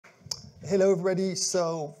Hello, everybody.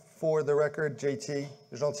 So, for the record, JT,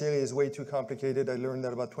 Jean Thierry is way too complicated. I learned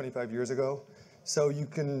that about 25 years ago. So you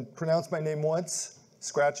can pronounce my name once,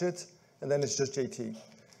 scratch it, and then it's just JT.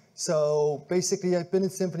 So basically, I've been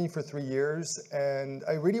in Symphony for 3 years, and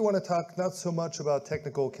I really want to talk not so much about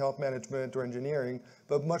technical account management or engineering,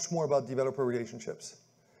 but much more about developer relationships.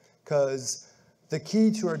 Because the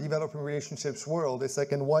key to our developer relationships world is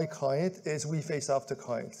like in Y client is we face off to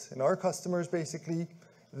clients. And our customers, basically,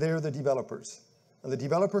 they're the developers. And the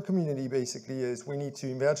developer community basically is we need to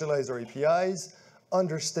evangelize our APIs,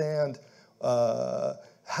 understand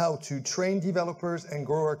how to train developers and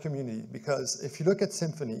grow our community. Because if you look at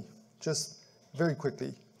Symphony, just very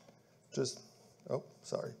quickly, oh,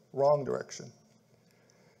 sorry, wrong direction.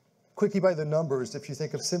 Quickly by the numbers, if you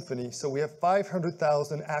think of Symphony, so we have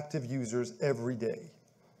 500,000 active users every day.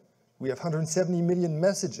 We have 170 million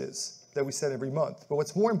messages that we send every month. But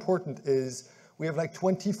what's more important is we have like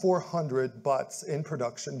 2,400 bots in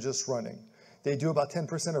production just running. They do about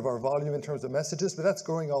 10% of our volume in terms of messages, but that's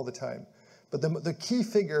growing all the time. But the key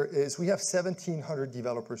figure is we have 1,700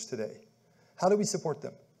 developers today. How do we support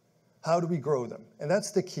them? How do we grow them? And that's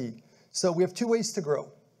the key. So we have two ways to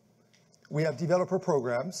grow. We have developer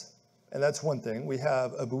programs, and that's one thing. We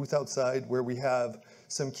have a booth outside where we have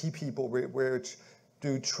some key people which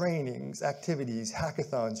do trainings, activities,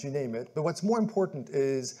 hackathons, you name it. But what's more important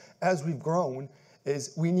is, as we've grown,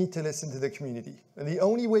 is we need to listen to the community. And the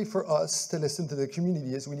only way for us to listen to the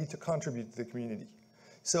community is we need to contribute to the community.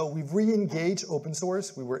 So we've re-engaged open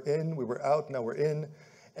source. We were in, we were out, now we're in.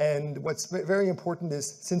 And what's very important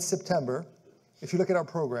is since September, if you look at our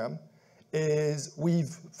program, is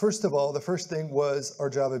first of all, the first thing was our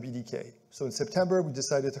Java BDK. So in September, we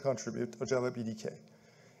decided to contribute a Java BDK.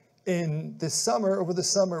 Over the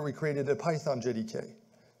summer, we created a Python JDK.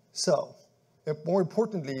 So, more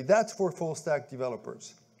importantly, that's for full stack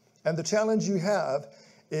developers. And the challenge you have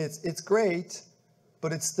is it's great,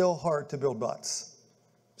 but it's still hard to build bots.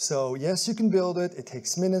 So yes, you can build it. It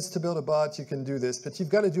takes minutes to build a bot. You can do this, but you've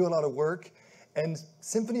got to do a lot of work. And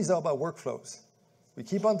Symphony is all about workflows. We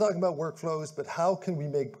keep on talking about workflows, but how can we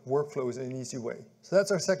make workflows in an easy way? So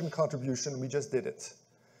that's our second contribution. We just did it.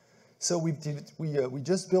 So we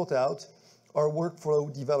just built out our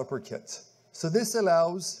workflow developer kit. So this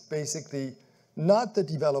allows basically not the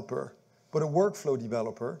developer, but a workflow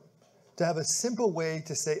developer to have a simple way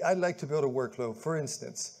to say, I'd like to build a workflow. For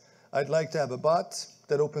instance, I'd like to have a bot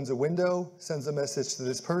that opens a window, sends a message to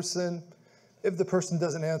this person. If the person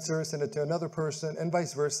doesn't answer, send it to another person, and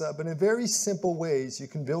vice versa. But in very simple ways, you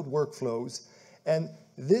can build workflows. And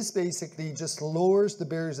this basically just lowers the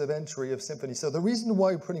barriers of entry of Symphony. So the reason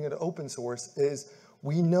why we're putting it open source is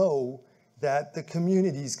we know that the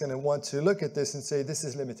community is going to want to look at this and say, this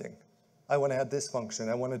is limiting. I want to add this function.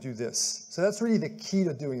 I want to do this. So that's really the key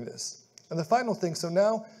to doing this. And the final thing, so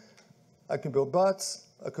now I can build bots,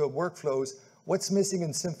 I can build workflows. What's missing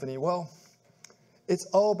in Symphony? Well, it's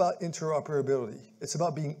all about interoperability. It's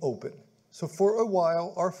about being open. So for a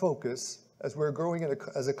while, our focus, as we're growing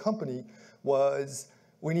as a company, was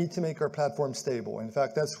we need to make our platform stable. In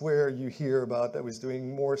fact, that's where you hear about that was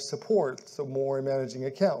doing more support, so more managing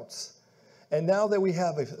accounts. And now that we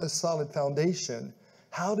have a solid foundation,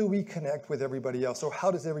 how do we connect with everybody else? Or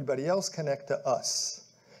how does everybody else connect to us?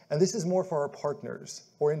 And this is more for our partners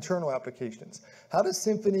or internal applications. How does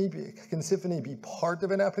can Symphony be part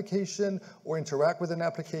of an application or interact with an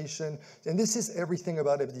application? And this is everything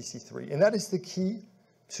about FDC3. And that is the key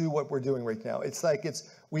to what we're doing right now. It's like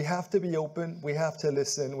we have to be open, we have to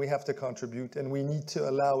listen, we have to contribute, and we need to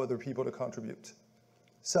allow other people to contribute.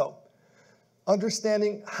 So,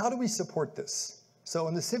 understanding how do we support this? So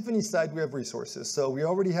on the Symphony side, we have resources. So we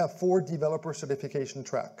already have 4 developer certification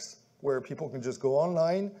tracks where people can just go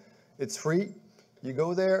online. It's free. You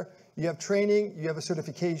go there. You have training. You have a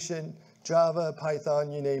certification. Java,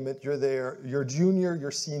 Python, you name it. You're there. You're junior. You're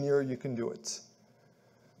senior. You can do it.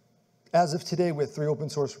 As of today, with 3 open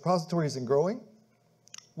source repositories and growing,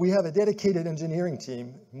 we have a dedicated engineering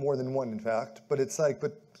team, more than one, in fact. But it's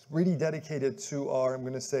really dedicated to our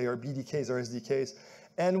BDKs, our SDKs.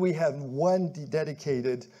 And we have one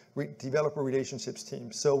dedicated developer relationships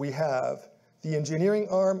team. So we have the engineering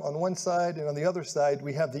arm on one side, and on the other side,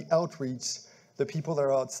 we have the outreach, the people that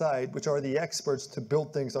are outside, which are the experts to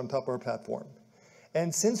build things on top of our platform.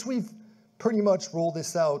 And since we've pretty much rolled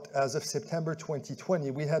this out as of September 2020,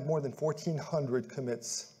 we had more than 1,400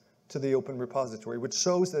 commits to the open repository, which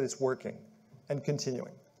shows that it's working and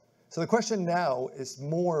continuing. So the question now is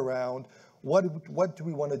more around what do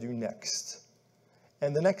we want to do next?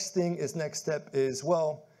 And the next step is,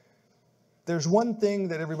 well, there's one thing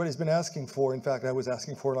that everybody's been asking for. In fact, I was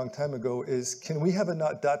asking for a long time ago is, can we have a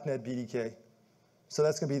 .NET BDK? So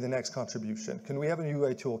that's going to be the next contribution. Can we have a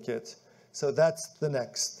UI toolkit? So that's the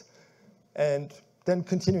next. And then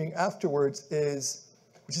continuing afterwards is,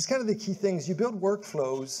 which is kind of the key things, you build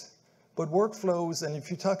workflows, but workflows, and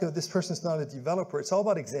if you talk about this person's not a developer, it's all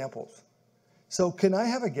about examples. So can I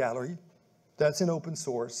have a gallery that's in open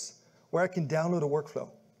source where I can download a workflow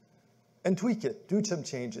and tweak it, do some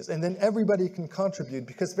changes, and then everybody can contribute,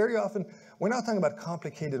 because very often we're not talking about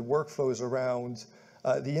complicated workflows around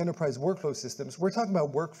the enterprise workflow systems. We're talking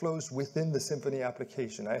about workflows within the Symphony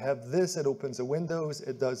application. I have this, it opens a Windows,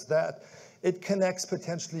 it does that. It connects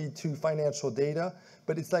potentially to financial data,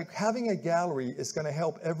 but it's like having a gallery is going to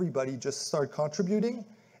help everybody just start contributing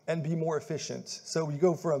and be more efficient. So we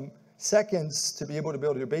go from seconds to be able to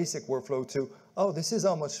build your basic workflow to, oh, this is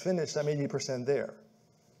almost finished, I'm 80% there.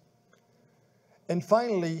 And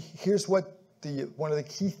finally, here's what one of the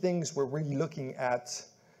key things we're really looking at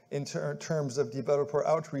in terms of developer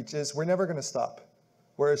outreach is we're never going to stop.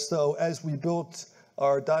 Whereas so as we built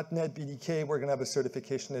our .NET BDK, we're going to have a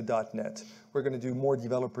certification in .NET. We're going to do more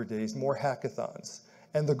developer days, more hackathons.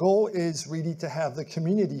 And the goal is really to have the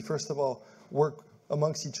community, first of all, work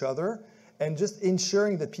amongst each other and just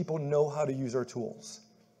ensuring that people know how to use our tools.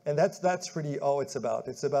 And that's really all it's about.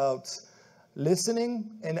 It's about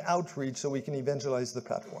listening and outreach so we can evangelize the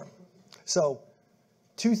platform. So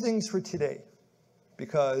 2 things for today,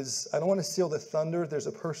 because I don't want to steal the thunder. There's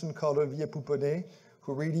a person called Olivier Pouponnet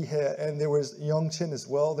who really had, and there was Young Chin as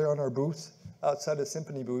well. They're on our booth, outside the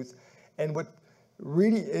Symphony booth. And what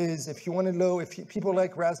really is, if you want to know, if people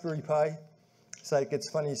like Raspberry Pi, it's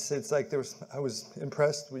funny, it's like I was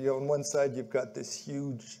impressed. On one side, you've got this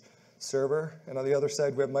huge server, and on the other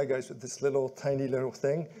side, we have my guys with this tiny little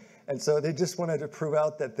thing. And so they just wanted to prove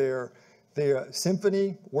out that their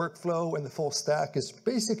Symphony workflow and the full stack is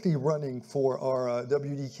basically running for our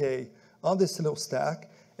WDK on this little stack.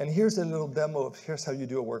 And here's a little demo of here's how you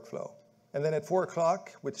do a workflow. And then at 4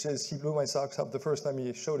 o'clock, which is, he blew my socks off the first time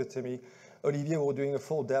he showed it to me, Olivier will be doing a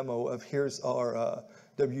full demo of here's our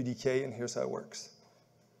WDK and here's how it works.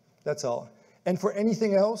 That's all. And for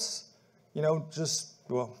anything else,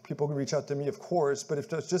 people can reach out to me, of course, but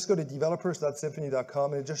just go to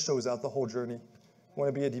developers.symphony.com and it just shows out the whole journey. You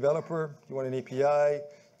want to be a developer, you want an API,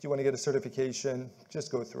 do you want to get a certification,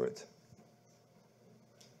 just go through it.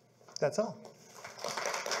 That's all.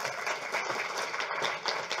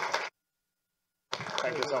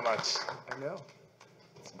 Thank you so much. I know.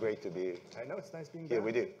 It's great to be I know, it's nice being here back.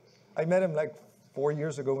 with you. I met him like 4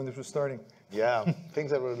 years ago when this was starting. Yeah,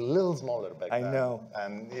 things that were a little smaller back then. I know.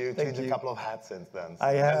 And you changed a couple of hats since then. So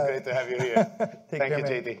I have. It's great to have you here. Thank you,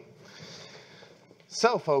 man. JT.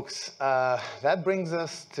 So, folks, that brings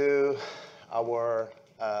us to our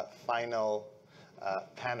final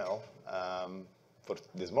panel for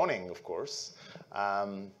this morning, of course.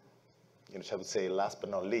 Which I would say last but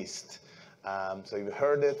not least. So you've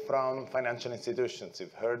heard it from financial institutions,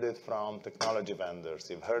 you've heard it from technology vendors,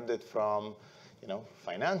 you've heard it from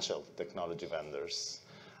financial technology vendors.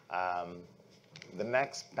 The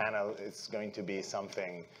next panel is going to be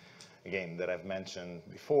something, again, that I've mentioned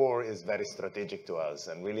before, is very strategic to us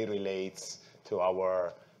and really relates to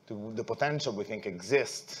the potential we think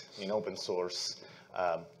exists in open source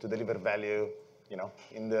to deliver value,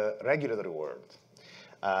 in the regulatory world.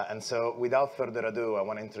 And so without further ado, I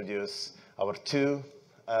want to introduce our 2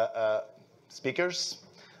 speakers.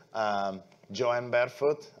 Joanne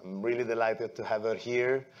Barefoot, I'm really delighted to have her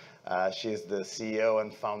here. She's the CEO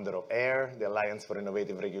and founder of AIR, the Alliance for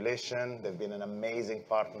Innovative Regulation. They've been an amazing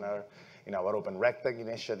partner in our Open RegTech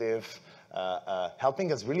initiative,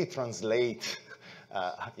 helping us really translate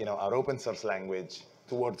our open source language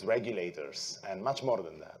towards regulators, and much more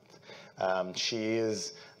than that. She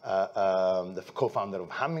is the co-founder of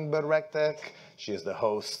Hummingbird RegTech. She is the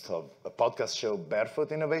host of a podcast show,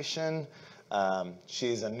 Barefoot Innovation.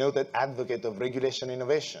 She is a noted advocate of regulation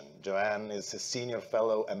innovation. Joanne is a senior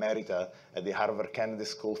fellow emerita at the Harvard Kennedy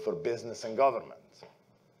School for Business and Government.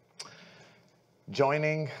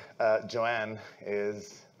 Joining Joanne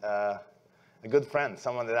is a good friend,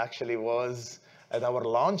 someone that actually was at our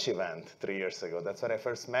launch event 3 years ago. That's where I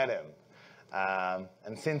first met him.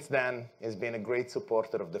 And since then, he's been a great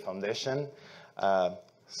supporter of the foundation.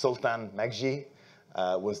 Sultan Megji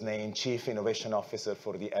was named Chief Innovation Officer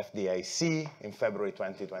for the FDIC in February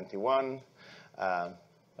 2021.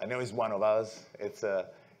 I know he's one of us.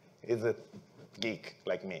 He's a geek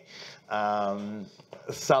like me.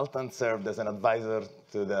 Sultan served as an advisor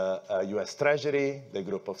to the US Treasury, the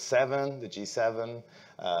Group of Seven, the G7,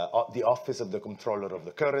 the Office of the Comptroller of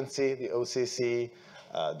the Currency, the OCC,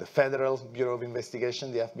 the Federal Bureau of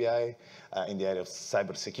Investigation, the FBI, in the area of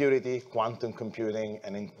cybersecurity, quantum computing,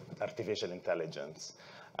 and artificial intelligence.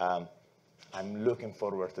 I'm looking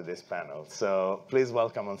forward to this panel. So please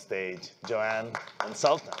welcome on stage Joanne and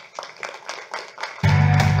Sultan.